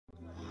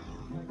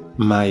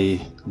My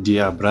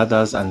dear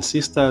brothers and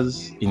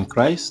sisters in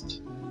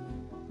Christ,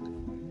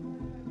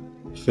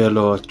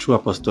 fellow True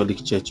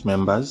Apostolic Church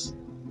members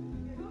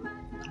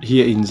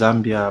here in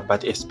Zambia,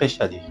 but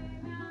especially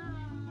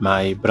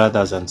my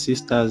brothers and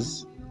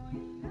sisters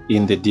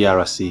in the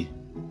DRC.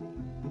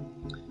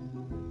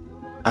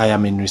 I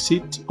am in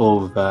receipt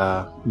of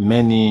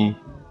many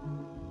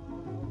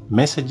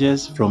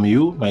messages from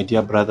you, my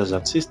dear brothers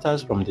and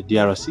sisters from the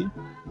DRC,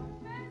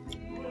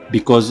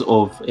 because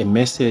of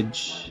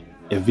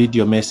a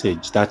video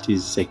message that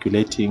is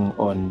circulating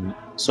on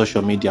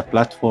social media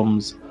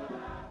platforms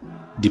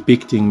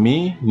depicting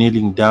me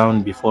kneeling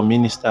down before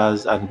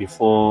ministers and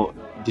before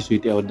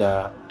District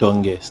Elder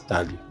Tonge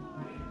Stali.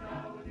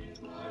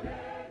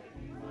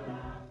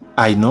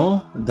 I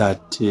know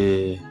that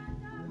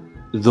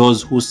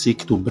those who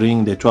seek to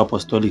bring the True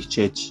Apostolic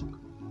Church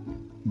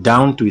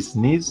down to its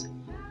knees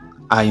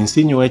are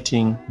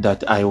insinuating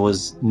that I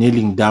was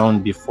kneeling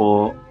down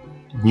before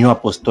New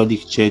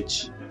Apostolic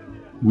Church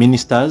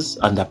ministers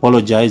and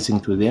apologizing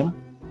to them,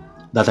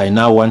 that I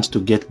now want to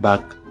get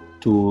back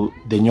to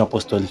the New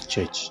Apostolic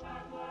Church.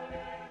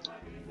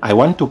 I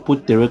want to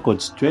put the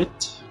record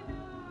straight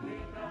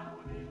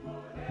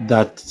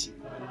that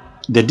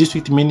the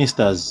district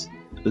ministers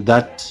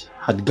that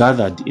had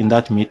gathered in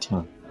that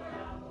meeting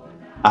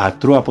are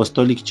True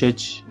Apostolic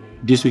Church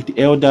district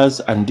elders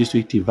and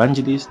district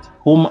evangelists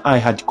whom I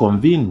had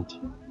convened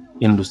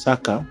in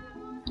Lusaka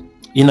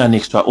in an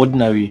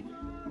extraordinary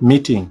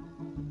meeting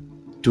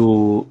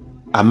to,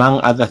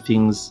 among other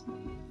things,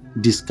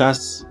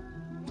 discuss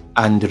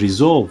and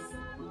resolve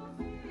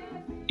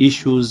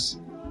issues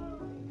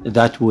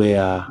that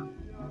were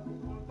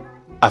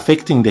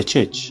affecting the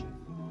church,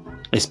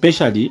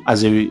 especially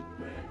as a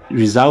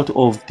result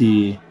of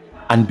the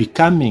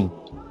unbecoming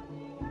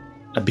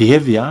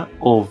behavior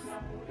of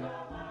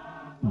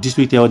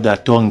District Elder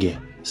Tonge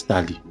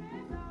Stali,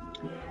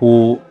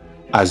 who,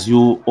 as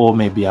you all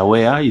may be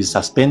aware, is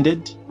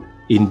suspended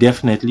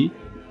indefinitely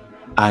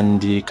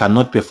and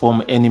cannot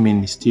perform any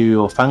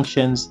ministerial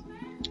functions.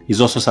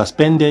 He's also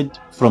suspended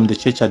from the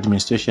church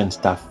administration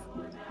staff.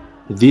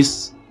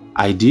 This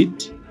I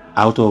did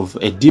out of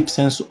a deep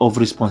sense of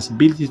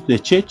responsibility to the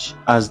church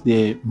as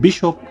the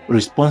bishop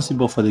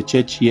responsible for the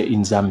church here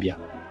in Zambia.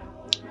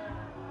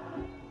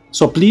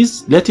 So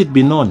please let it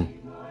be known,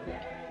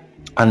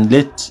 and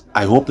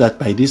I hope that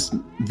by this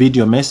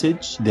video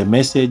message, the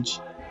message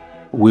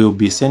will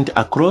be sent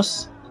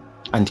across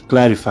and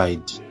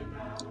clarified.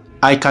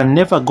 I can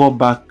never go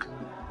back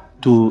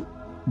to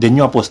the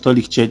New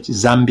Apostolic Church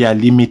Zambia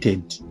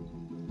Limited,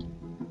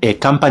 a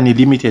company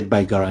limited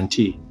by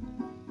guarantee.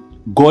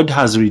 God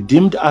has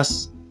redeemed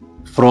us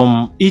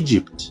from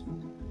Egypt.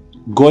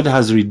 God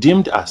has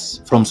redeemed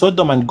us from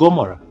Sodom and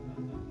Gomorrah.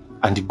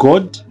 And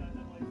God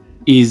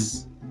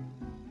is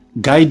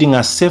guiding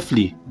us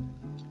safely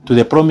to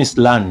the promised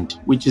land,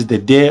 which is the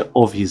day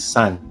of his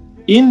Son,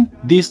 in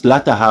this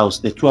latter house,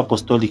 the True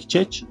Apostolic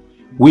Church,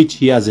 which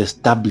he has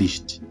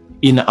established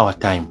in our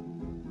time.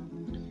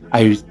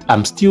 I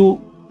am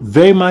still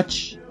very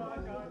much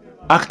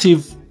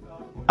active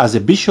as a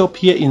bishop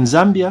here in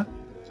Zambia,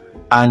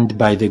 and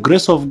by the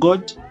grace of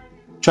God,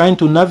 trying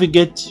to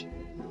navigate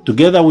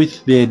together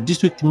with the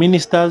district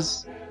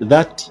ministers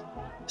that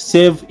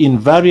serve in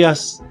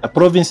various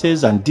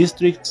provinces and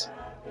districts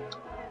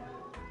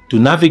to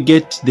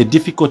navigate the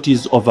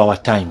difficulties of our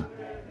time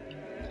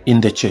in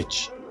the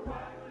church.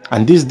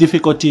 And these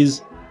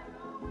difficulties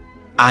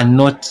are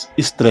not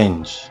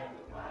strange.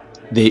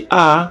 They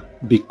are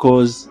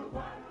because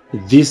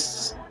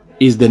this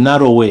is the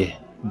narrow way,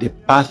 the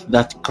path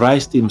that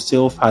Christ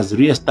himself has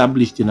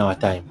re-established in our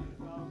time.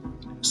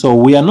 So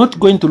we are not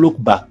going to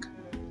look back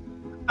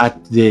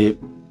at the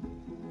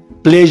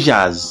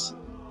pleasures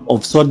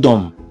of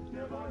Sodom,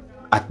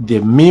 at the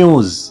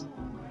meals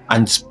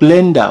and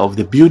splendor of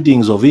the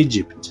buildings of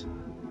Egypt.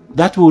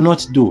 That we will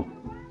not do.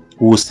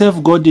 We will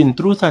serve God in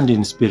truth and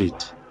in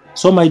spirit.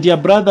 So my dear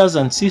brothers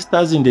and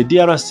sisters in the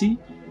DRC,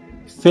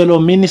 fellow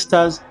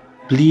ministers,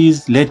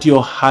 please let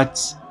your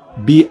hearts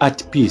be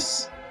at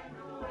peace.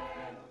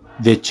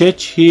 The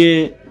church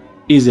here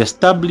is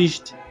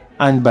established,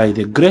 and by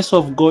the grace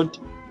of God,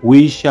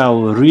 we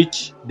shall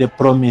reach the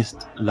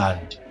promised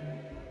land.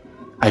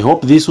 I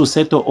hope this will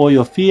settle all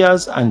your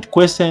fears and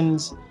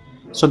questions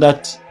so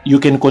that you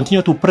can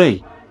continue to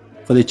pray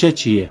for the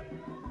church here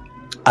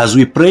as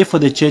we pray for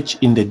the church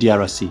in the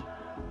DRC.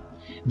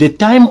 The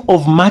time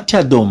of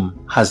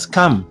martyrdom has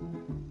come.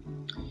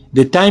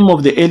 The time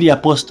of the early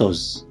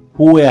apostles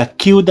who were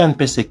killed and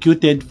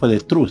persecuted for the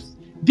truth.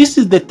 This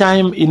is the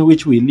time in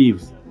which we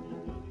live.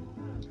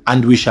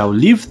 And we shall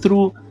live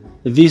through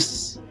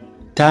this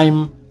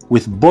time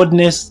with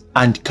boldness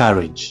and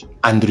courage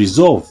and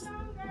resolve.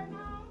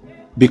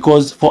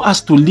 Because for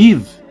us to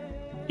live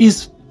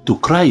is to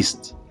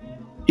Christ.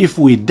 If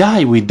we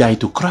die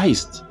to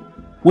Christ.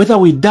 Whether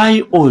we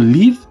die or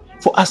live,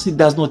 for us it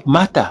does not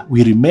matter.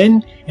 We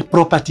remain a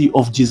property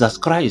of Jesus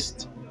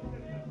Christ.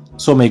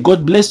 So may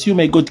God bless you,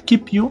 may God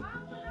keep you.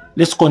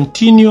 Let's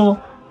continue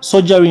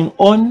soldiering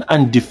on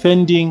and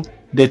defending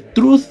the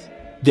truth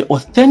the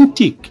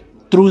authentic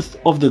truth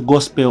of the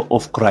gospel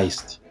of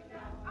Christ.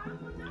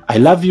 I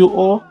love you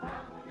all,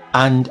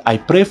 and I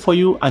pray for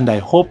you, and I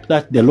hope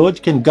that the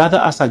Lord can gather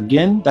us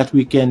again, that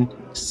we can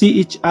see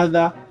each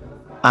other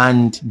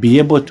and be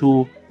able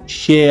to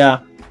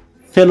share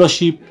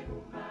fellowship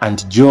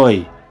and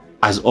joy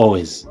as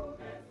always.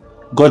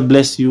 God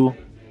bless you,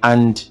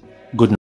 and good night.